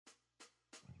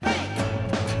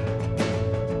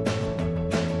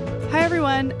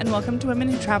everyone, and welcome to Women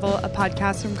Who Travel, a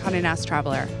podcast from Condé Nast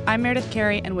Traveler. I'm Meredith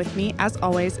Carey, and with me, as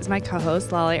always, is my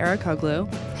co-host, Lale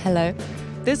Arikoglu. Hello.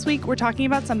 This week, we're talking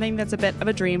about something that's a bit of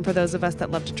a dream for those of us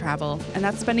that love to travel, and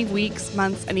that's spending weeks,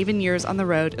 months, and even years on the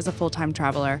road as a full-time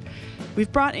traveler.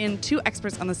 We've brought in two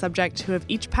experts on the subject who have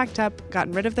each packed up,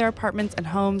 gotten rid of their apartments and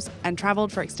homes, and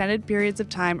traveled for extended periods of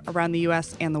time around the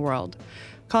U.S. and the world.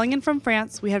 Calling in from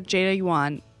France, we have Jada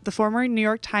Yuan, the former New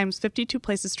York Times 52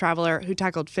 Places traveler who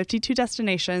tackled 52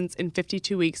 destinations in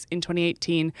 52 weeks in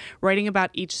 2018, writing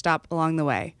about each stop along the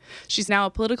way. She's now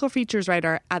a political features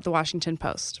writer at The Washington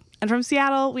Post. And from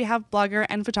Seattle, we have blogger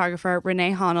and photographer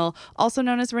Renee Honnell, also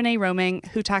known as Renee Roaming,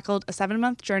 who tackled a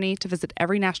 7-month journey to visit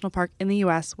every national park in the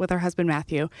U.S. with her husband,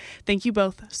 Matthew. Thank you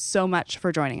both so much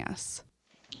for joining us.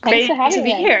 Thanks for having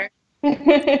me here.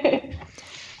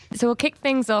 So we'll kick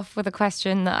things off with a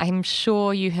question that I'm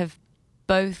sure you have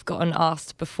both gotten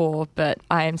asked before, but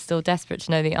I am still desperate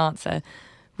to know the answer,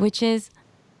 which is,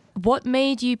 what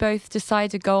made you both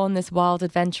decide to go on this wild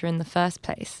adventure in the first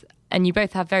place? And you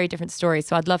both have very different stories,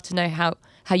 so I'd love to know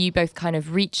how you both kind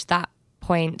of reached that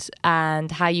point and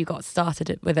how you got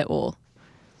started with it all.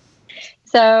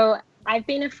 So I've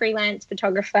been a freelance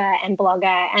photographer and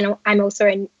blogger, and I'm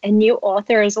also a new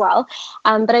author as well.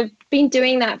 But I've been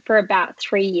doing that for about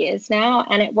 3 years now,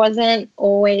 and it wasn't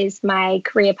always my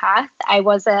career path. I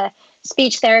was a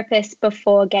speech therapist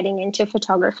before getting into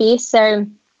photography. So,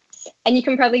 and you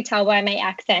can probably tell by my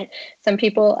accent, some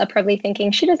people are probably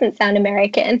thinking, she doesn't sound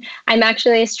American. I'm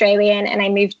actually Australian, and I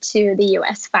moved to the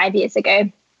US 5 years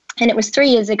ago. And it was 3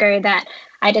 years ago that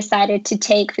I decided to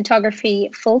take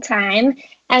photography full time.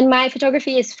 And my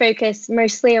photography is focused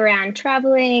mostly around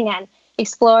traveling and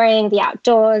exploring the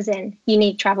outdoors and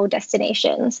unique travel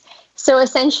destinations. So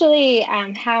essentially,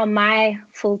 how my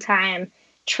full-time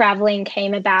traveling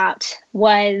came about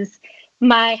was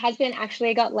my husband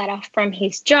actually got let off from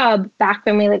his job back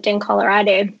when we lived in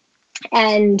Colorado.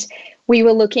 And we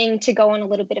were looking to go on a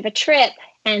little bit of a trip.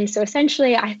 And so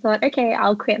essentially I thought, okay,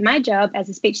 I'll quit my job as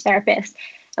a speech therapist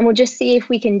and we'll just see if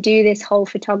we can do this whole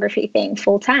photography thing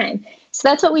full time. So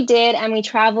that's what we did. And we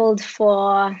traveled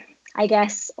for, I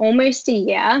guess, almost a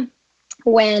year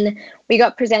when we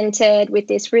got presented with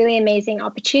this really amazing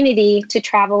opportunity to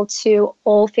travel to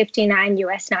all 59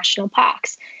 US national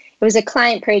parks. It was a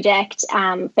client project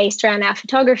based around our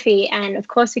photography. And of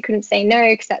course, we couldn't say no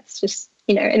because that's just,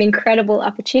 an incredible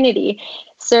opportunity.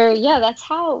 So yeah, that's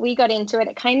how we got into it.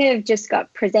 It kind of just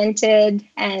got presented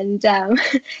and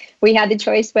we had the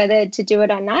choice whether to do it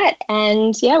or not.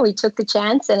 And yeah, we took the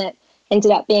chance and it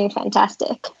ended up being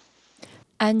fantastic.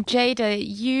 And Jada,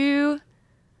 you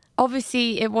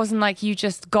obviously, it wasn't like you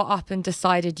just got up and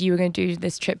decided you were going to do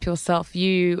this trip yourself.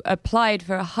 You applied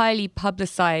for a highly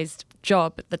publicized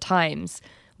job at the Times.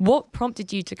 What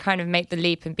prompted you to kind of make the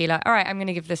leap and be like, all right, I'm going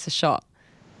to give this a shot?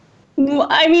 Well,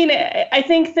 I mean, I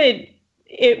think that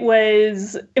it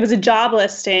was a job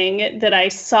listing that I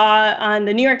saw on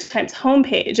the New York Times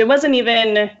homepage. It wasn't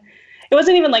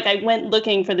even like I went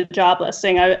looking for the job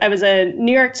listing. I was a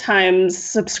New York Times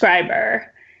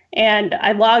subscriber, and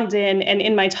I logged in, and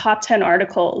in my top 10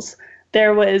 articles,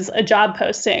 there was a job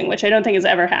posting, which I don't think has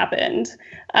ever happened.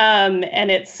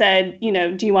 And it said,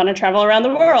 do you want to travel around the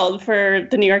world for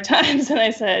the New York Times? And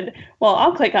I said, well,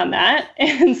 I'll click on that.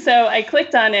 And so I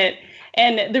clicked on it.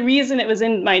 And the reason it was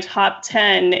in my top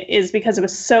 10 is because it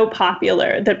was so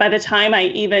popular that by the time I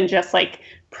even just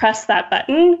pressed that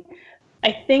button,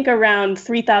 I think around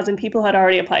 3,000 people had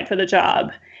already applied for the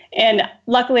job. And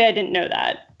luckily I didn't know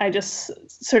that. I just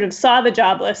sort of saw the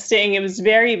job listing. It was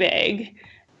very vague.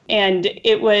 And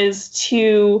it was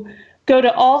to go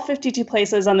to all 52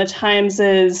 places on the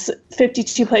Times's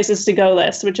 52 Places to Go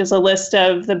list, which is a list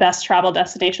of the best travel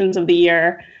destinations of the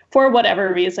year for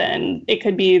whatever reason. It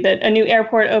could be that a new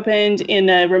airport opened in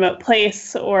a remote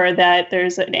place or that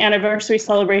there's an anniversary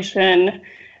celebration.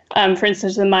 For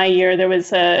instance, in my year, there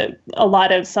was a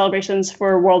lot of celebrations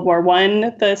for World War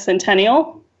I, the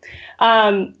centennial.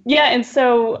 And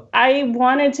so I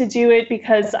wanted to do it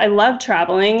because I love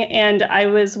traveling and I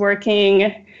was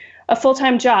working a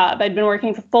full-time job. I'd been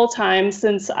working full-time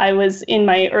since I was in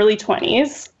my early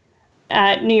 20s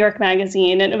at New York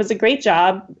Magazine, and it was a great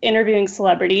job interviewing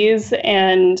celebrities,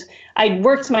 and I'd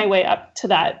worked my way up to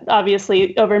that,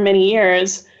 obviously, over many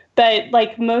years. But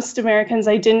like most Americans,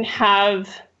 I didn't have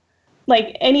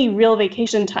any real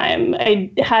vacation time. I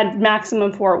had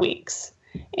maximum 4 weeks,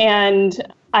 and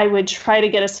I would try to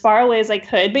get as far away as I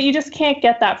could, but you just can't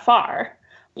get that far.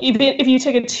 Even if you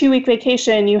take a 2-week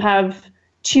vacation, you have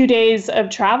 2 days of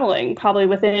traveling probably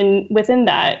within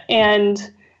that. And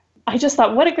I just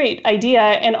thought, what a great idea.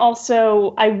 And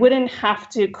also, I wouldn't have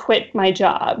to quit my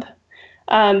job.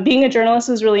 being a journalist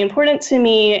was really important to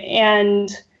me, and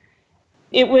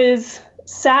it was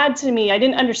sad to me. I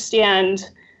didn't understand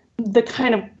the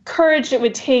kind of courage it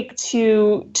would take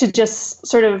to just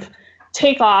sort of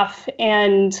take off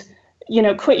and,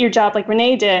 quit your job like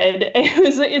Renee did.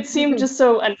 It seemed just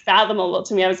so unfathomable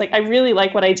to me. I was like, I really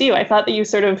like what I do. I thought that you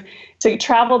sort of, to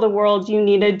travel the world, you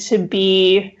needed to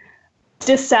be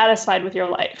dissatisfied with your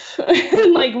life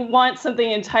and like want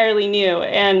something entirely new.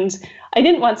 And I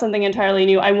didn't want something entirely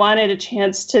new. I wanted a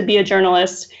chance to be a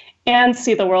journalist and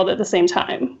see the world at the same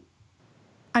time.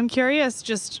 I'm curious,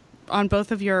 just on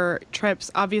both of your trips,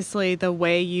 obviously the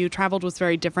way you traveled was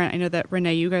very different. I know that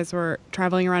Renee, you guys were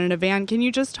traveling around in a van. Can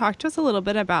you just talk to us a little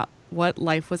bit about what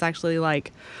life was actually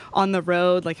like on the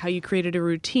road, like how you created a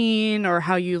routine or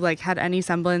how you like had any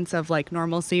semblance of like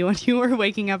normalcy when you were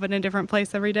waking up in a different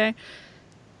place every day?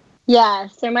 Yeah,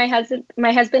 so my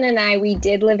husband and I, we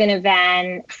did live in a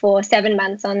van for 7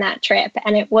 months on that trip,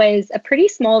 and it was a pretty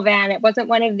small van. It wasn't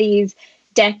one of these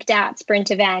decked out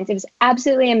Sprinter vans. It was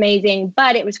absolutely amazing,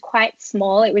 but it was quite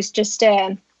small. It was just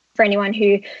for anyone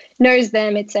who knows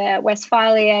them, it's a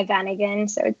Westfalia Vanagon,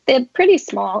 so they're pretty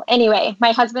small. Anyway,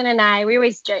 my husband and I, we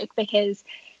always joke because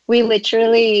we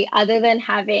literally, other than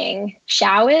having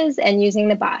showers and using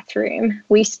the bathroom,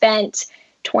 we spent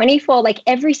 24, like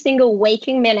every single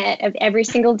waking minute of every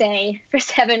single day for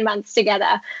 7 months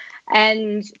together.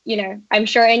 And, I'm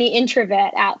sure any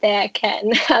introvert out there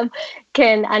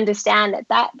can understand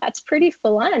that's pretty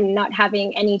full on, not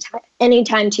having any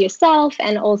time to yourself,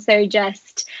 and also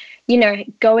just,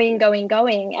 going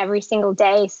every single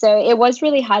day. So it was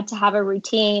really hard to have a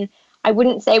routine. I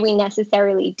wouldn't say we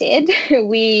necessarily did.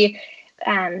 We,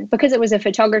 because it was a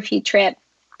photography trip,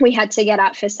 we had to get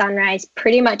up for sunrise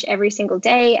pretty much every single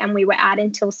day, and we were out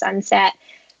until sunset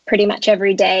pretty much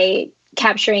every day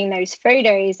capturing those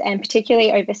photos. And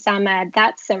particularly over summer,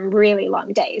 that's some really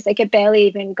long days. Like it barely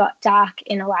even got dark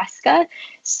in Alaska.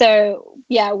 So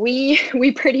yeah, we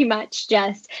pretty much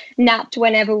just napped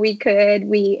whenever we could.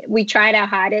 We tried our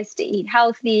hardest to eat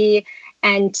healthy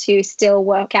and to still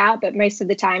work out, but most of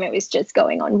the time it was just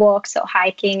going on walks or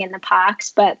hiking in the parks.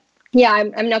 But yeah,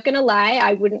 I'm not going to lie.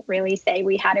 I wouldn't really say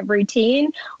we had a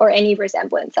routine or any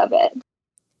resemblance of it.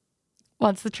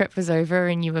 Once the trip was over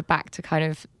and you were back to kind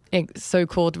of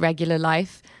so-called regular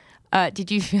life, did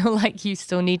you feel like you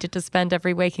still needed to spend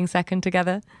every waking second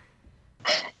together?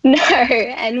 No,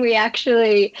 and we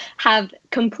actually have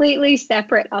completely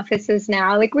separate offices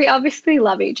now. Like we obviously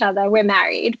love each other. We're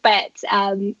married, but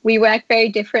we work very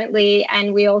differently,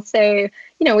 and we also,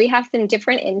 we have some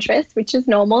different interests, which is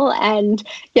normal. And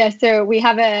yeah, so we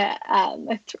have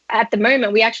at the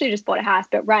moment, we actually just bought a house,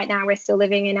 but right now we're still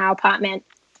living in our apartment.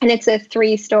 And it's a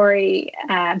 3-story,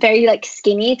 very like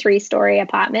skinny 3-story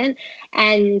apartment.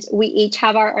 And we each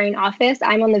have our own office.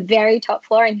 I'm on the very top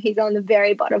floor and he's on the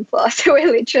very bottom floor. So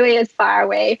we're literally as far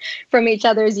away from each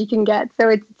other as you can get. So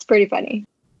it's pretty funny.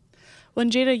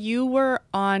 When Jada, you were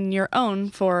on your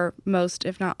own for most,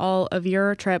 if not all, of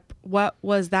your trip, what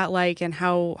was that like, and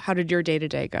how did your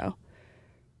day-to-day go?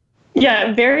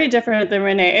 Yeah, very different than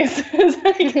Renee's.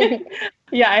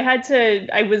 Yeah,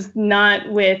 I was not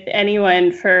with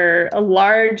anyone for a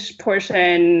large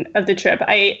portion of the trip.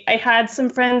 I had some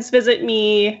friends visit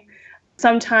me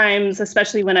sometimes,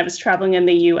 especially when I was traveling in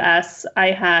the US.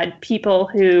 I had people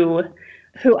who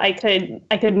I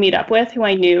could meet up with, who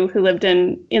I knew, who lived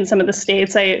in some of the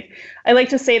states. I like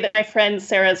to say that my friend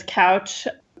Sarah's couch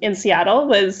in Seattle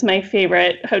was my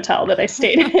favorite hotel that I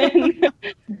stayed in.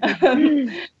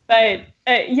 But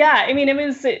yeah, I mean,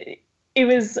 it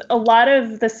was a lot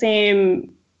of the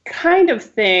same kind of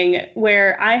thing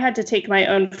where I had to take my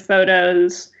own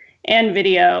photos and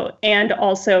video and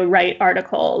also write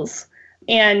articles.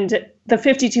 And the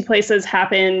 52 places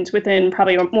happened within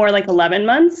probably more like 11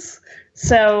 months.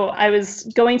 So I was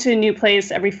going to a new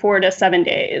place every 4 to 7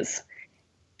 days.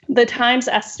 The Times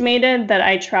estimated that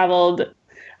I traveled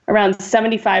around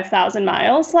 75,000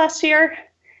 miles last year,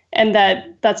 and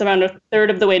that's around a third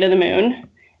of the way to the moon.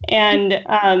 And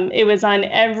it was on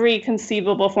every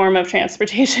conceivable form of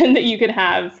transportation that you could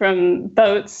have, from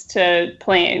boats to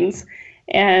planes.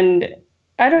 And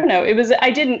I don't know,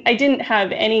 I didn't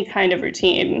have any kind of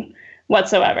routine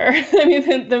whatsoever. I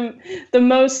mean, the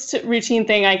most routine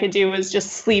thing I could do was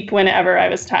just sleep whenever I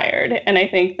was tired. And I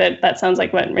think that sounds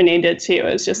like what Renee did too,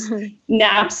 is just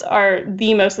naps are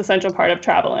the most essential part of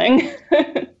traveling.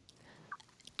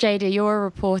 Jada, you're a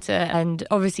reporter, and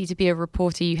obviously to be a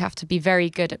reporter, you have to be very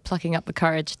good at plucking up the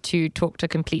courage to talk to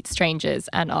complete strangers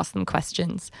and ask them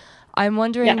questions. I'm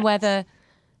wondering whether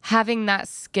having that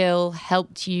skill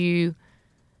helped you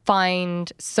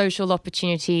find social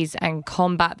opportunities and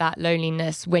combat that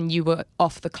loneliness when you were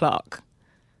off the clock?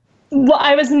 Well,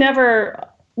 I was never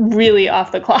really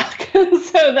off the clock.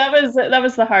 So that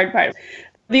was the hard part.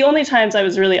 The only times I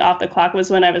was really off the clock was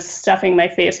when I was stuffing my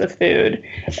face with food.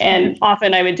 And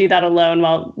often I would do that alone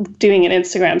while doing an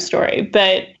Instagram story.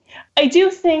 But I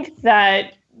do think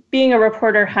that being a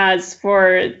reporter has,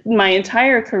 for my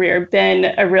entire career,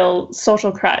 been a real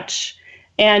social crutch,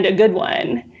 and a good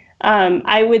one.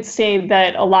 I would say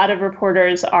that a lot of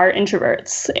reporters are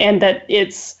introverts, and that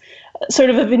it's sort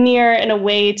of a veneer and a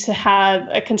way to have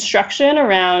a construction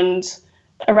around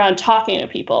talking to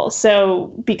people.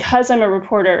 So because I'm a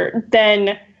reporter,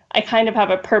 then I kind of have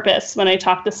a purpose when I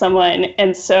talk to someone.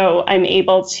 And so I'm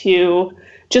able to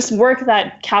just work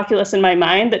that calculus in my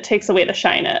mind that takes away the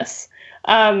shyness.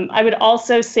 I would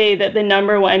also say that the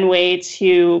number one way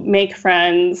to make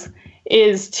friends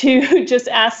is to just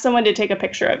ask someone to take a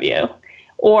picture of you,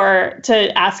 or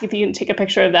to ask if you can take a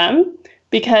picture of them,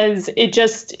 because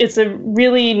it's a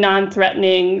really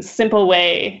non-threatening, simple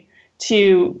way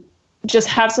to just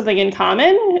have something in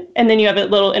common, and then you have a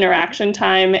little interaction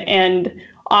time, and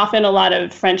often a lot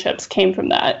of friendships came from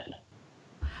that.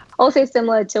 Also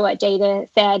similar to what Jada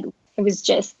said, it was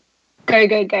just go,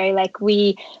 go, go. Like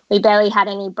we barely had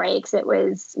any breaks.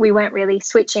 We weren't really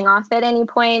switching off at any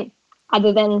point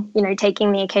other than,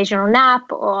 taking the occasional nap,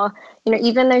 or,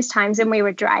 even those times when we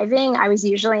were driving, I was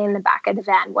usually in the back of the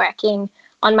van working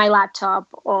on my laptop,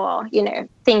 or,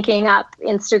 thinking up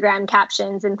Instagram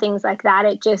captions and things like that.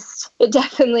 It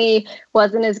definitely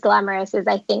wasn't as glamorous as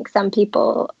I think some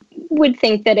people would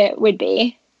think that it would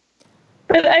be.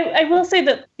 But I will say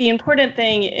that the important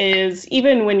thing is,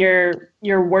 even when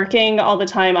you're working all the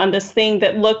time on this thing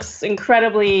that looks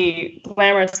incredibly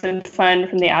glamorous and fun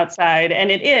from the outside,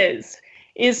 and it is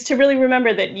to really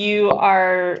remember that you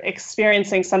are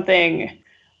experiencing something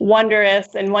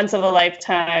wondrous and once of a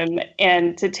lifetime,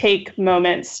 and to take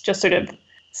moments just sort of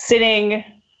sitting,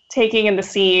 taking in the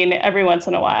scene every once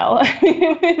in a while.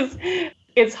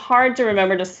 It's hard to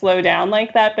remember to slow down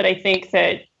like that, but I think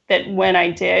that when I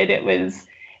did,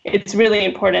 it's really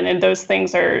important, and those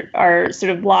things are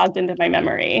sort of logged into my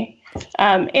memory.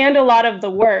 And a lot of the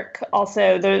work,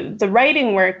 also the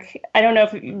writing work, I don't know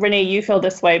if, Renee, you feel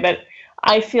this way, but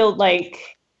I feel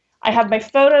like I have my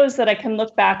photos that I can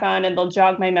look back on and they'll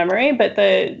jog my memory, but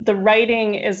the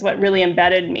writing is what really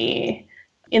embedded me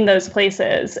in those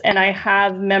places. And I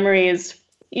have memories,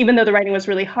 even though the writing was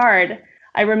really hard,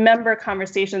 I remember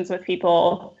conversations with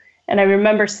people, and I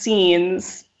remember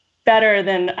scenes better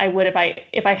than I would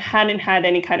if I hadn't had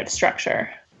any kind of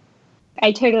structure.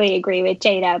 I totally agree with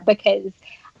Jada, because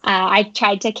I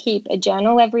tried to keep a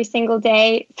journal every single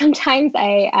day. Sometimes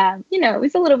it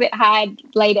was a little bit hard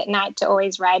late at night to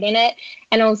always write in it.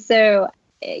 And also,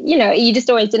 you just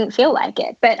always didn't feel like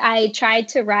it. But I tried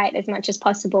to write as much as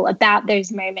possible about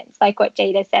those moments, like what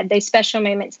Jada said, those special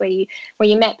moments where you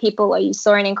met people, or you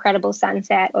saw an incredible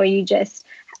sunset, or you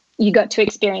got to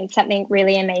experience something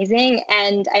really amazing.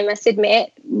 And I must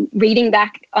admit, reading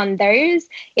back on those,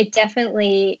 it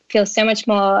definitely feels so much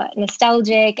more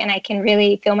nostalgic, and I can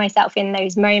really feel myself in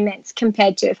those moments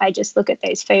compared to if I just look at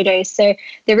those photos. So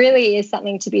there really is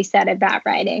something to be said about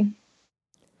writing.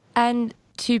 And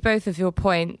to both of your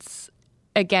points,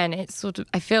 again, it's sort of,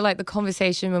 I feel like the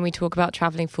conversation when we talk about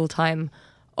traveling full time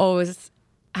always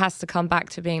has to come back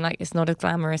to being like, it's not as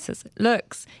glamorous as it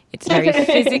looks. It's very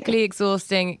physically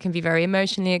exhausting. It can be very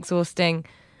emotionally exhausting.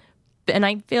 And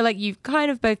I feel like you've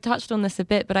kind of both touched on this a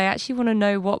bit, but I actually want to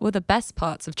know, what were the best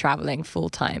parts of traveling full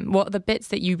time? What are the bits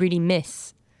that you really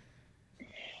miss?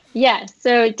 Yeah,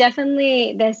 so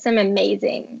definitely there's some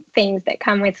amazing things that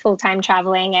come with full-time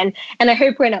traveling, and I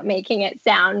hope we're not making it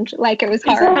sound like it was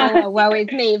horrible or woe is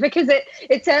me, because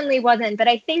it certainly wasn't. But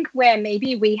I think where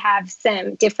maybe we have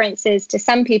some differences to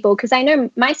some people, because I know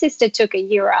my sister took a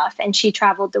year off and she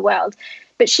traveled the world,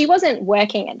 but she wasn't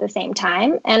working at the same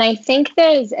time. And I think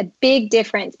there's a big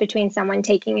difference between someone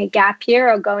taking a gap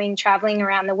year or going traveling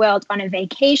around the world on a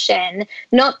vacation.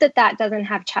 Not that that doesn't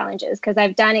have challenges, because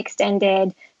I've done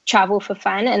extended travel for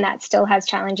fun, and that still has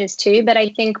challenges too. But I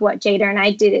think what Jada and I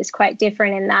did is quite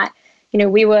different in that,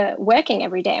 we were working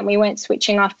every day, and we weren't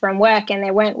switching off from work, and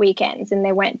there weren't weekends and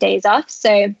there weren't days off.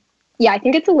 So yeah, I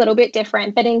think it's a little bit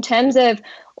different. But in terms of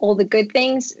all the good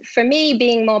things, for me,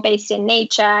 being more based in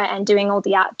nature and doing all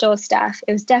the outdoor stuff,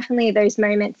 it was definitely those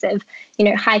moments of,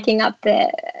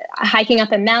 hiking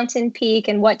up a mountain peak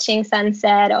and watching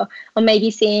sunset, or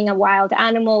maybe seeing a wild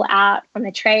animal out on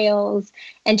the trails,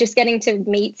 and just getting to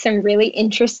meet some really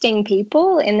interesting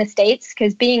people in the States.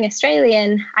 Because being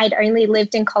Australian, I'd only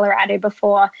lived in Colorado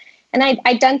before, And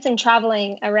I'd done some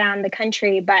traveling around the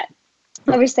country, but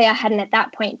obviously I hadn't at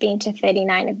that point been to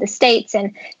 39 of the states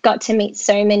and got to meet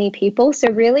so many people. So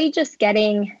really just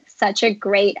getting such a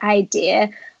great idea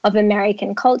of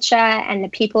American culture and the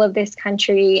people of this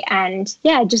country. And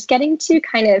yeah, just getting to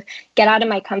kind of get out of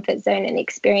my comfort zone and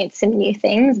experience some new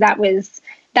things. That was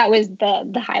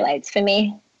the highlights for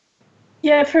me.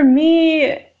 Yeah, for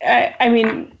me, I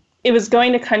mean, it was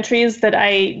going to countries that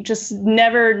I just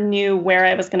never knew where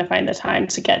I was going to find the time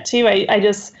to get to. I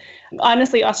just,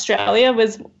 honestly, Australia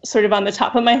was sort of on the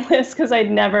top of my list because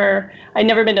I'd never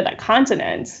been to that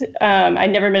continent.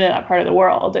 I'd never been to that part of the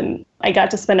world. And I got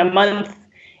to spend a month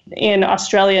in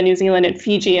Australia, New Zealand, and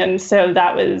Fiji. And so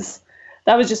that was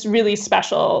just really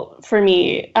special for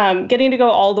me. Getting to go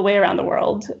all the way around the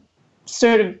world,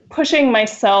 sort of pushing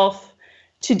myself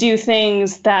to do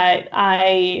things that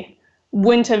I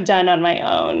wouldn't have done on my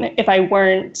own if I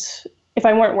weren't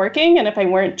working and if I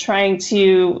weren't trying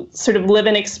to sort of live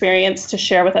an experience to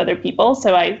share with other people.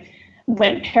 So I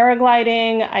went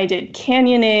paragliding, I did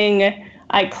canyoning,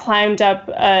 I climbed up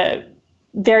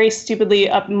very stupidly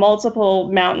up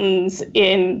multiple mountains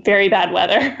in very bad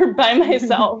weather by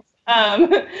myself.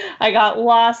 I got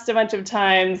lost a bunch of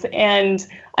times and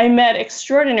I met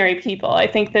extraordinary people. I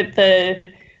think that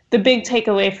the big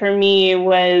takeaway for me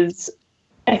was,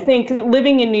 I think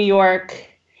living in New York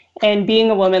and being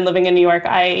a woman living in New York,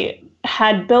 I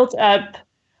had built up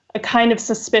a kind of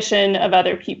suspicion of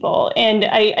other people. And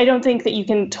I don't think that you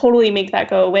can totally make that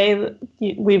go away.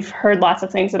 We've heard lots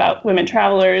of things about women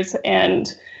travelers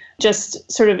and just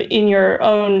sort of in your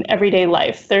own everyday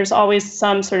life. There's always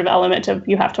some sort of element of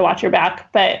you have to watch your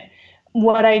back. But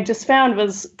what I just found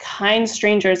was kind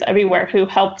strangers everywhere who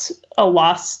helped a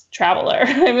lost traveler.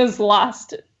 I was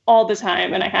lost all the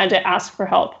time and I had to ask for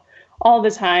help all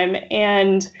the time.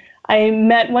 And I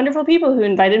met wonderful people who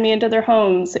invited me into their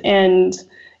homes and,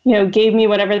 you know, gave me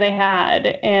whatever they had.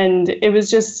 And it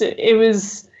was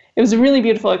a really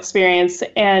beautiful experience.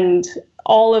 And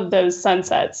all of those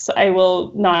sunsets, I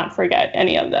will not forget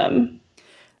any of them.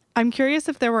 I'm curious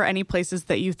if there were any places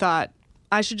that you thought,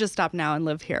 I should just stop now and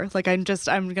live here. Like I'm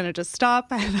going to just stop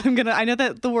and I know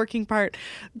that the working part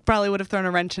probably would have thrown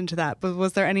a wrench into that, but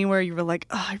was there anywhere you were like,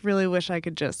 oh, I really wish I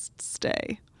could just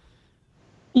stay?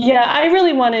 Yeah,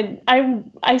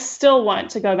 I still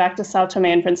want to go back to Sao Tome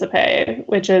and Principe,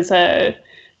 which is a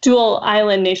dual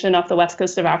island nation off the west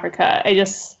coast of Africa. I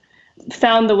just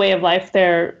found the way of life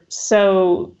there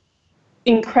so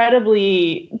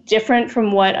incredibly different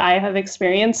from what I have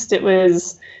experienced. It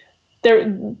was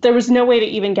there was no way to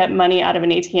even get money out of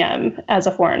an ATM as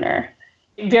a foreigner.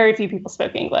 Very few people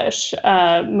spoke English.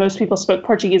 Most people spoke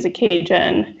Portuguese and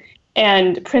Cajun.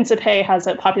 And Principe has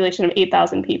a population of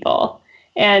 8,000 people.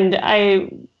 And I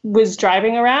was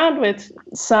driving around with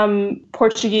some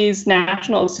Portuguese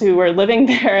nationals who were living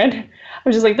there. And I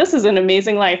was just like, this is an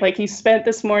amazing life. Like, you spent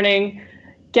this morning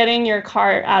getting your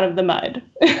car out of the mud.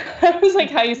 That was like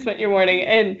how you spent your morning.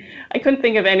 And I couldn't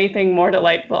think of anything more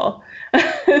delightful.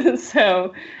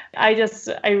 So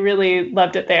I really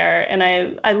loved it there. And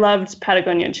I loved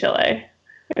Patagonia in Chile.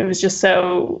 It was just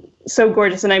so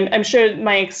gorgeous. And I'm sure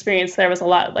my experience there was a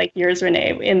lot like yours,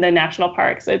 Renee, in the national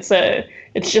parks. It's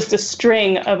just a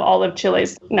string of all of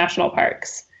Chile's national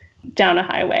parks down a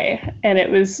highway. And it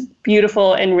was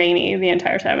beautiful and rainy the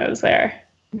entire time I was there.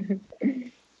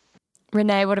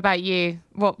 Renee, what about you?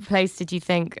 What place did you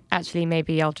think, actually,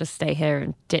 maybe I'll just stay here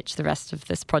and ditch the rest of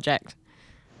this project?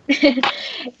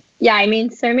 Yeah, I mean,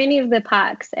 so many of the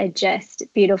parks are just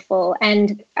beautiful.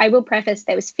 And I will preface,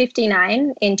 there was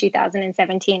 59 in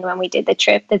 2017 when we did the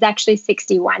trip. There's actually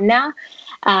 61 now,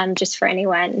 just for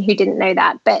anyone who didn't know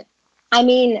that. But I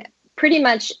mean, pretty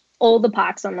much all the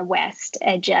parks on the west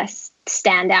are just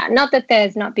stand out. Not that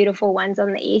there's not beautiful ones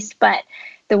on the east, but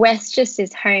the west just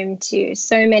is home to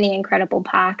so many incredible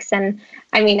parks. And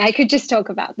I mean, I could just talk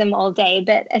about them all day,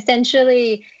 but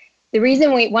essentially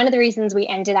one of the reasons we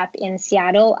ended up in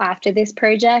Seattle after this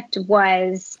project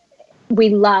was we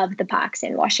love the parks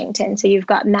in Washington. So you've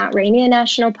got Mount Rainier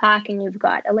National Park and you've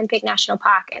got Olympic National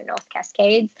Park and North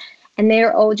Cascades, and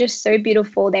they're all just so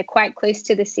beautiful. They're quite close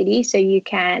to the city, so you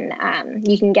can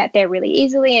get there really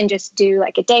easily and just do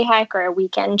like a day hike or a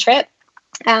weekend trip.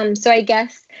 So I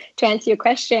guess to answer your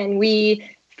question,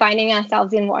 finding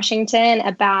ourselves in Washington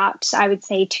about, I would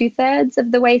say, 2/3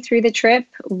 of the way through the trip,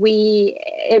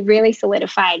 it really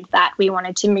solidified that we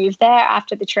wanted to move there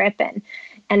after the trip,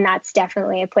 and that's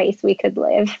definitely a place we could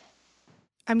live.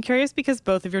 I'm curious because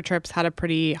both of your trips had a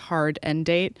pretty hard end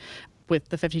date with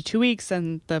the 52 weeks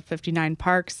and the 59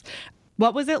 parks.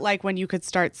 What was it like when you could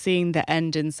start seeing the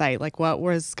end in sight? Like, what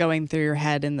was going through your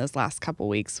head in those last couple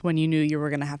weeks when you knew you were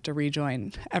going to have to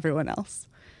rejoin everyone else?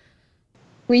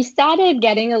 We started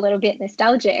getting a little bit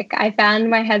nostalgic. I found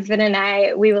my husband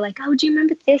and we were like, oh, do you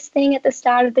remember this thing at the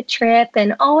start of the trip?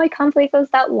 And oh, I can't believe it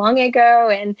was that long ago.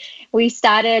 And we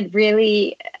started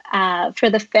really,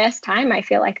 for the first time, I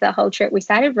feel like the whole trip, we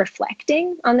started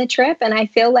reflecting on the trip. And I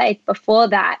feel like before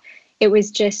that, it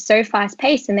was just so fast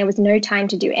paced and there was no time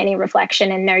to do any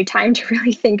reflection and no time to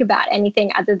really think about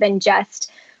anything other than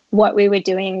just what we were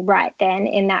doing right then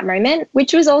in that moment,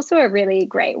 which was also a really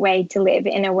great way to live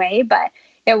in a way. But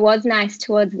it was nice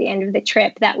towards the end of the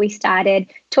trip that we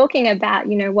started talking about,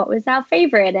 what was our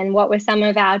favorite and what were some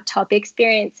of our top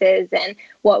experiences and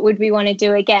what would we want to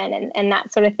do again and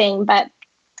that sort of thing. But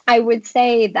I would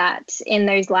say that in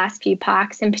those last few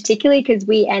parks, and particularly because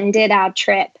we ended our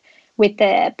trip with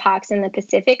the parks in the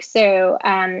Pacific. So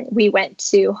we went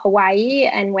to Hawaii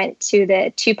and went to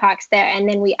the 2 parks there. And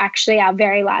then our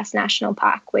very last national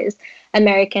park was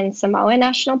American Samoa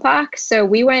National Park. So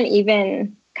we weren't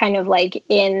even kind of like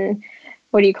in,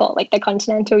 like the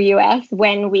continental US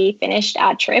when we finished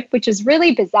our trip, which is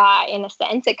really bizarre in a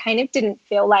sense. It kind of didn't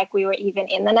feel like we were even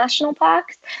in the national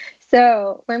parks.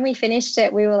 So when we finished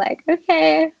it, we were like,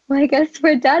 okay, well, I guess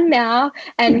we're done now.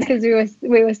 And because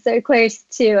we were so close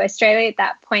to Australia at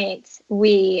that point,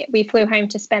 we flew home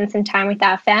to spend some time with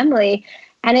our family.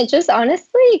 And it just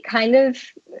honestly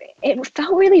it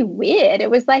felt really weird. It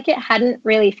was like it hadn't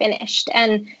really finished.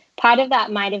 And part of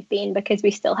that might have been because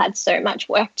we still had so much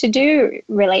work to do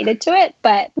related to it.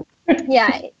 But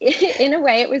yeah, in a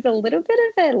way, it was a little bit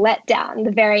of a letdown,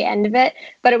 the very end of it.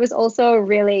 But it was also a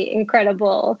really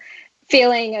incredible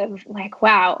feeling of like,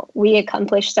 wow, we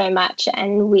accomplished so much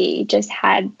and we just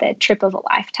had the trip of a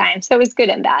lifetime. So it was good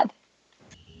and bad.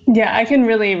 Yeah, I can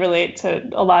really relate to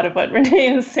a lot of what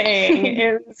Renee is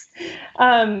saying.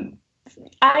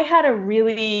 I had a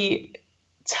really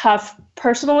tough,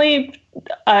 personally,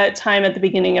 time at the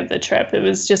beginning of the trip. It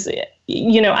was just,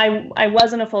 I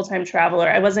wasn't a full-time traveler.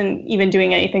 I wasn't even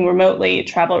doing anything remotely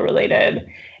travel related.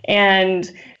 And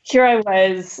here I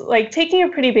was like taking a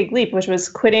pretty big leap, which was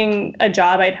quitting a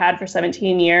job I'd had for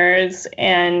 17 years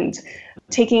and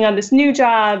taking on this new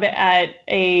job at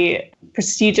a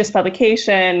prestigious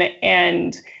publication.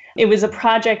 And it was a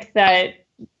project that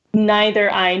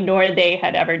neither I nor they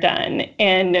had ever done.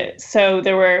 And so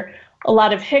there were a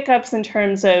lot of hiccups in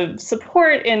terms of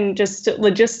support and just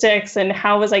logistics and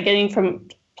how was I getting from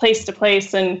place to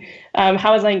place and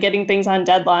how was I getting things on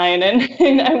deadline.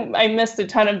 And I missed a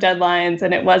ton of deadlines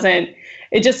and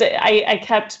I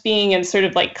kept being in sort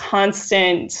of like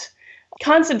constant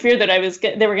fear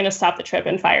that they were going to stop the trip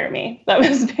and fire me. That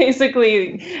was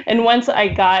basically, and once I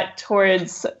got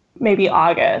towards maybe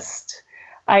August,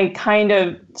 I kind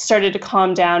of started to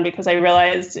calm down because I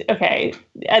realized, okay,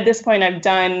 at this point I've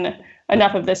done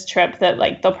enough of this trip that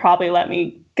like they'll probably let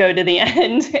me go to the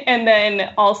end. And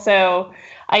then also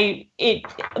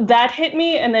that hit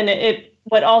me. And then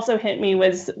what also hit me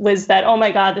was that, oh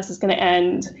my God, this is going to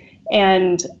end.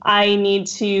 And I need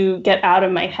to get out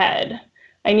of my head.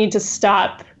 I need to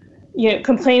stop,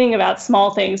 complaining about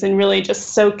small things and really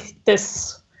just soak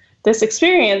this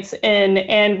experience in.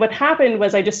 And what happened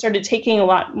was I just started taking a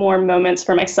lot more moments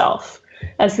for myself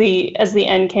as the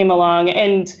end came along.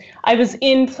 And I was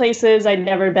in places I'd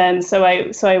never been. So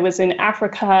I was in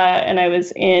Africa and I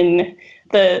was in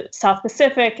the South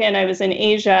Pacific and I was in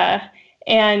Asia.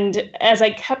 And as I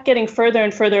kept getting further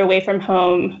and further away from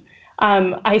home,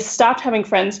 I stopped having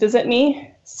friends visit me.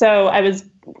 So I was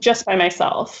just by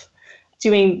myself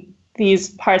doing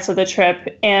these parts of the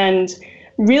trip and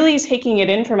really taking it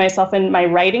in for myself, and my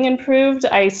writing improved.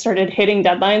 I started hitting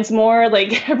deadlines more,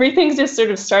 like everything just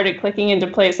sort of started clicking into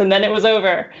place, and then it was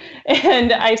over.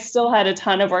 And I still had a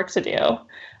ton of work to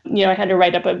do. I had to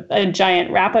write up a giant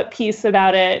wrap-up piece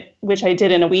about it, which I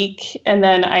did in a week. And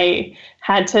then I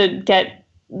had to get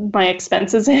my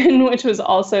expenses in, which was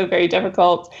also very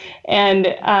difficult.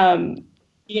 And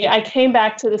I came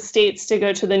back to the States to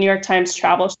go to the New York Times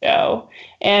travel show,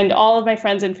 and all of my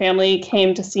friends and family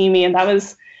came to see me, and that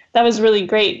was really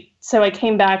great. So I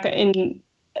came back in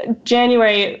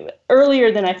January,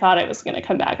 earlier than I thought I was going to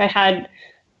come back.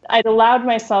 I'd allowed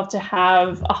myself to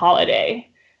have a holiday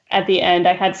at the end.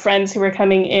 I had friends who were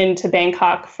coming into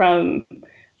Bangkok from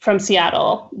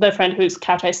Seattle, the friend whose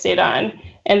couch I stayed on.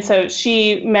 And so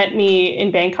she met me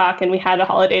in Bangkok and we had a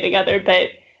holiday together.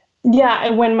 But yeah,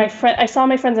 when I saw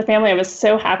my friends and family, I was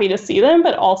so happy to see them,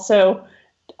 but also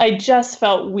I just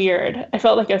felt weird. I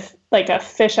felt like a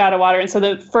fish out of water. And so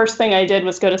the first thing I did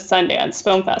was go to Sundance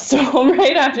Film Festival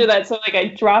right after that. So like I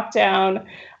dropped down,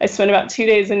 I spent about 2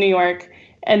 days in New York,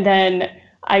 and then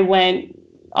I went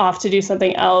off to do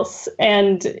something else.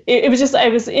 And it was just, I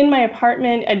was in my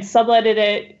apartment, I'd subletted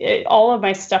it, all of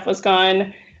my stuff was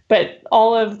gone, but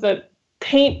all of the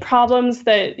paint problems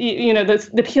that,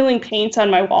 the peeling paint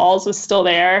on my walls was still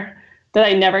there that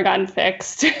I never gotten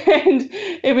fixed. And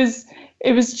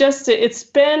it's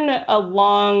been a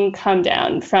long come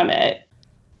down from it.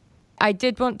 I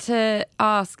did want to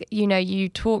ask, you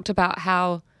talked about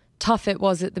how tough it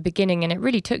was at the beginning, and it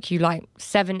really took you like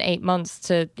 7-8 months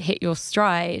to hit your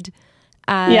stride.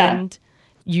 And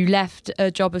you left a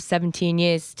job of 17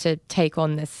 years to take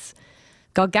on this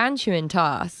gargantuan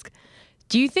task.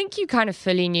 Do you think you kind of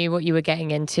fully knew what you were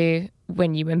getting into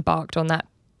when you embarked on that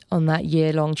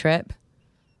year-long trip?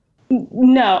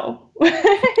 No.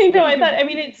 No,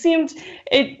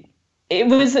 it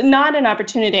was not an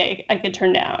opportunity I could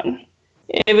turn down.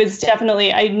 It was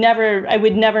definitely, I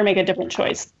would never make a different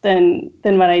choice than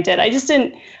what I did. I just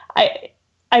didn't,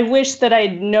 I wish that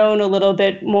I'd known a little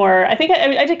bit more. I think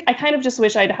I kind of just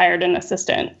wish I'd hired an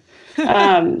assistant.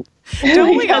 Don't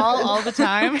we all the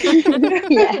time?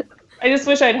 Yeah. I just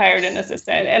wish I'd hired an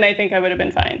assistant, and I think I would have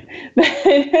been fine.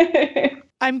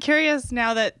 I'm curious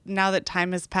now that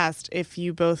time has passed, if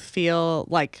you both feel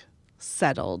like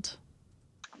settled.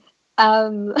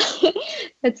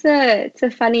 It's a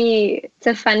funny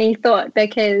thought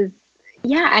because,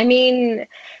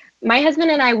 my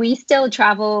husband and I, we still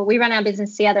travel. We run our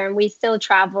business together, and we still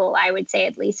travel, I would say,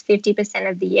 at least 50%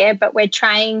 of the year, but we're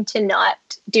trying to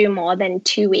not do more than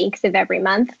 2 weeks of every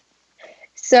month.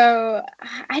 So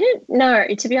I don't know,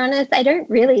 to be honest, I don't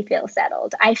really feel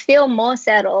settled. I feel more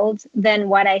settled than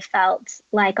what I felt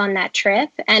like on that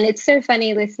trip. And it's so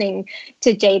funny listening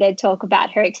to Jada talk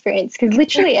about her experience, because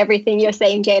literally everything you're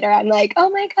saying, Jada, I'm like,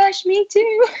 oh my gosh, me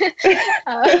too.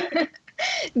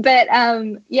 But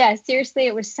seriously,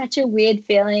 it was such a weird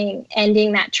feeling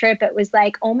ending that trip. It was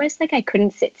like almost like I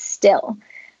couldn't sit still.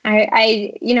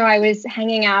 I was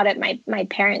hanging out at my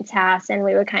parents' house, and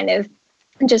we were kind of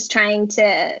just trying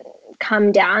to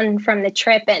come down from the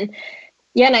trip. And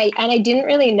I didn't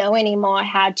really know anymore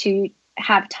how to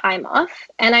have time off.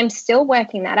 And I'm still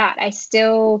working that out. I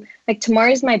still,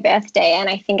 tomorrow's my birthday, and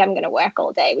I think I'm going to work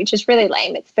all day, which is really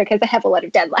lame. It's because I have a lot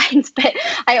of deadlines, but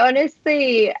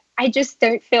I just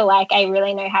don't feel like I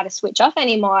really know how to switch off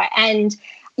anymore. And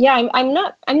I'm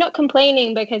not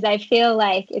complaining, because I feel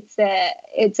like it's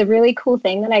a really cool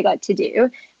thing that I got to do,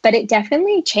 but it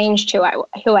definitely changed who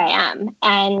I am.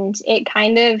 And it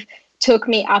kind of took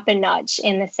me up a notch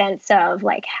in the sense of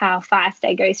like how fast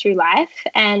I go through life.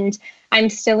 And I'm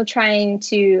still trying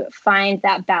to find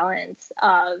that balance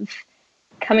of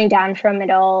coming down from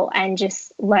it all and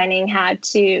just learning how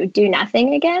to do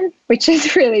nothing again, which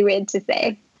is really weird to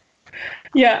say.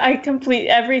 Yeah,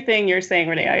 everything you're saying,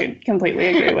 Renee, I completely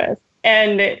agree with.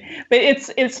 But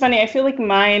it's funny. I feel like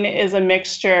mine is a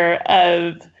mixture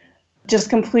of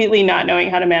just completely not knowing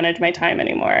how to manage my time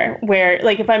anymore. Where,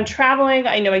 like, if I'm traveling,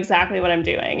 I know exactly what I'm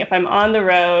doing. If I'm on the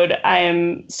road, I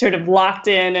am sort of locked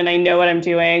in and I know what I'm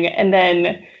doing. And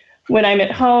then when I'm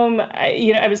at home,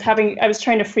 I was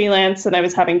trying to freelance, and I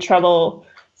was having trouble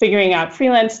figuring out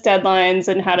freelance deadlines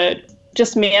and how to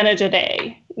just manage a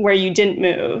day where you didn't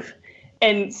move.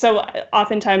 And so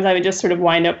oftentimes I would just sort of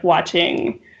wind up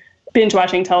binge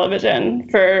watching television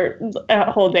for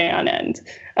a whole day on end.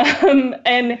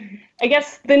 And I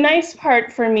guess the nice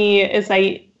part for me is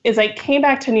I came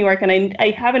back to New York, and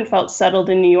I haven't felt settled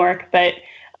in New York, but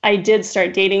I did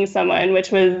start dating someone,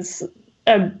 which was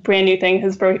a brand new thing.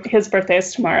 His birthday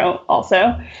is tomorrow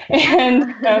also.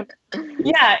 And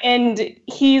and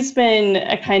he's been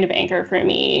a kind of anchor for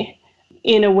me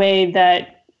in a way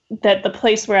that the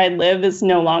place where I live is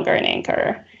no longer an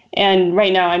anchor. And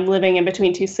right now I'm living in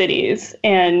between two cities,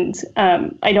 and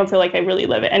I don't feel like I really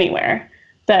live anywhere,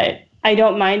 but I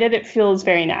don't mind it. It feels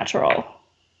very natural.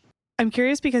 I'm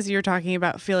curious, because you're talking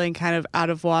about feeling kind of out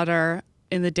of water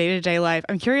in the day-to-day life.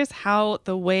 I'm curious how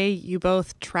the way you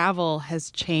both travel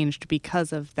has changed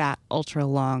because of that ultra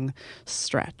long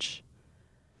stretch.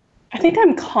 I think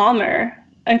I'm calmer.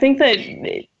 I think that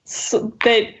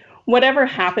whatever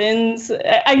happens,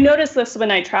 I notice this when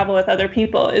I travel with other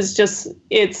people, it's just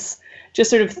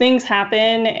sort of things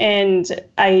happen and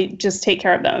I just take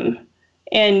care of them.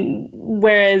 And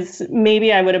whereas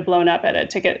maybe I would have blown up at a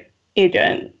ticket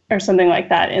agent or something like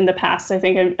that in the past, I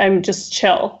think I'm just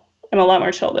chill. I'm a lot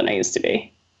more chill than I used to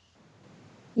be.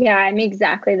 Yeah, I'm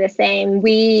exactly the same.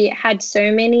 We had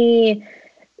so many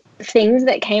things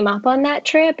that came up on that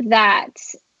trip that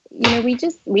we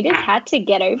just had to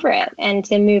get over it and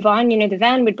to move on. The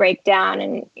van would break down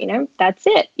and, that's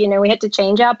it. We had to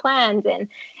change our plans and,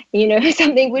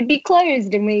 something would be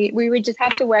closed and we would just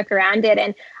have to work around it.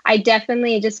 And I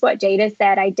definitely, just what Jada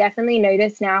said, I definitely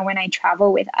notice now when I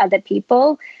travel with other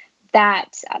people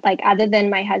that, like, other than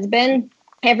my husband,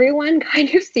 everyone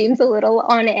kind of seems a little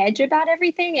on edge about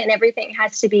everything, and everything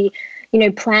has to be,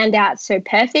 planned out so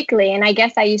perfectly. And I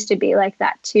guess I used to be like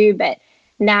that too, but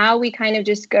now we kind of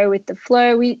just go with the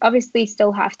flow. We obviously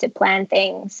still have to plan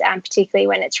things, particularly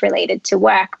when it's related to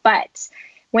work. But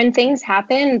when things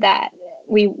happen that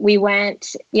we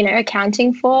weren't,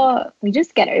 accounting for, we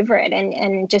just get over it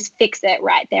and just fix it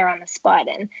right there on the spot.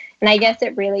 And I guess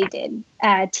it really did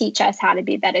teach us how to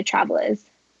be better travelers.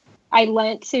 I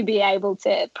learned to be able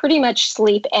to pretty much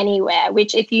sleep anywhere,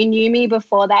 which if you knew me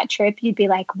before that trip, you'd be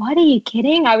like, what, are you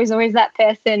kidding? I was always that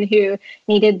person who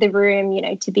needed the room,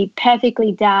 to be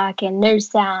perfectly dark and no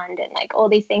sound and like all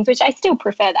these things, which I still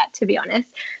prefer that, to be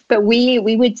honest. But we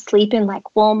would sleep in like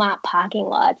Walmart parking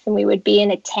lots, and we would be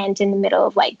in a tent in the middle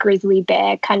of like grizzly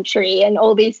bear country and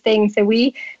all these things. So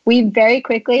we very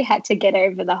quickly had to get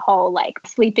over the whole like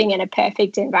sleeping in a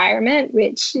perfect environment,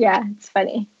 which, yeah, it's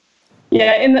funny.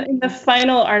 Yeah, in the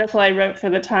final article I wrote for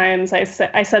the Times, I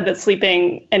said that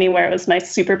sleeping anywhere was my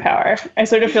superpower. I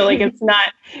sort of feel like it's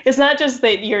not just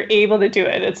that you're able to do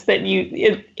it; it's that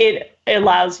it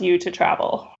allows you to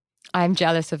travel. I'm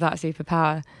jealous of that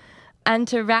superpower. And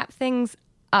to wrap things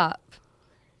up,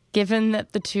 given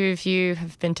that the two of you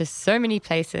have been to so many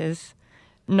places,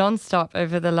 nonstop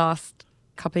over the last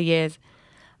couple of years,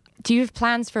 do you have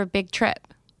plans for a big trip?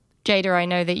 Jada, I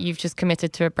know that you've just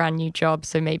committed to a brand new job,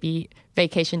 so maybe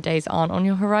vacation days aren't on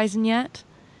your horizon yet.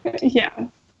 Yeah.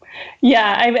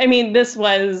 I mean, this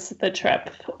was the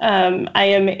trip. I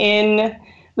am in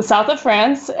the south of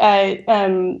France.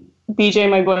 BJ,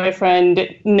 my boyfriend,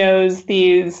 knows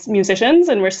these musicians,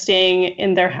 and we're staying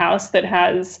in their house that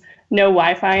has no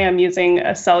Wi-Fi. I'm using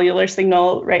a cellular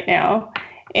signal right now.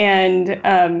 And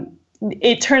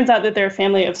it turns out that they're a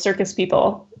family of circus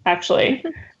people, actually.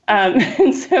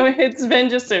 And so it's been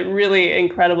just a really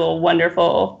incredible,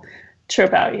 wonderful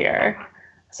trip out here.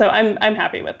 So I'm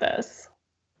happy with this.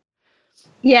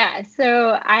 Yeah,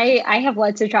 so I have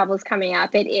lots of travels coming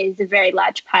up. It is a very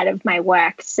large part of my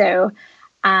work. So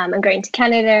I'm going to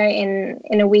Canada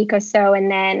in a week or so.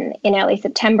 And then in early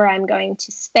September, I'm going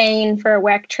to Spain for a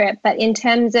work trip. But in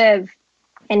terms of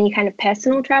any kind of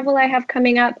personal travel I have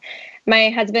coming up, my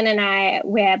husband and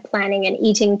we're planning an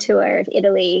eating tour of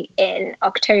Italy in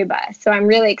October. So I'm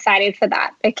really excited for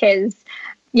that because,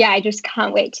 yeah, I just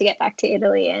can't wait to get back to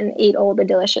Italy and eat all the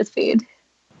delicious food.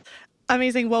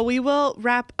 Amazing. Well, we will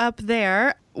wrap up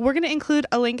there. We're going to include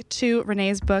a link to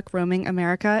Renee's book, Roaming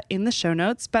America, in the show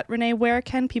notes. But Renee, where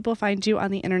can people find you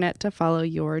on the internet to follow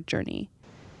your journey?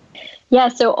 Yeah,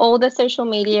 so all the social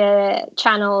media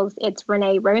channels, it's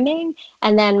Renee Roaming.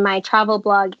 And then my travel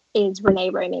blog is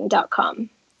reneeroaming.com.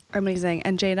 Amazing.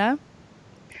 And Jada?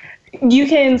 You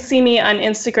can see me on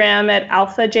Instagram at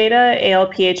Alpha Jada,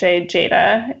 ALPHA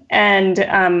Jada, and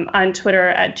on Twitter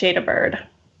at Jada Bird.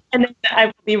 And then I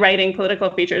will be writing political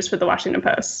features for the Washington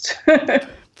Post.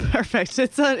 Perfect.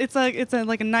 It's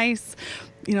like a nice,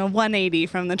 180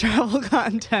 from the travel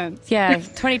content. Yeah,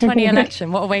 2020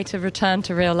 election. What a way to return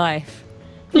to real life.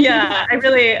 Yeah, I'm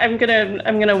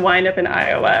gonna wind up in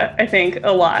Iowa, I think,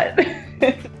 a lot.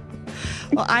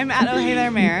 Well, I'm at Oh Hey There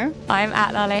Mayor. I'm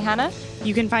at Lale Hannah.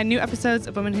 You can find new episodes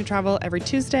of Women Who Travel every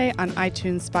Tuesday on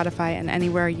iTunes, Spotify, and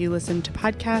anywhere you listen to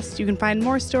podcasts. You can find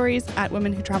more stories at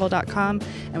womenwhotravel.com,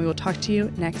 and we will talk to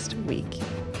you next week.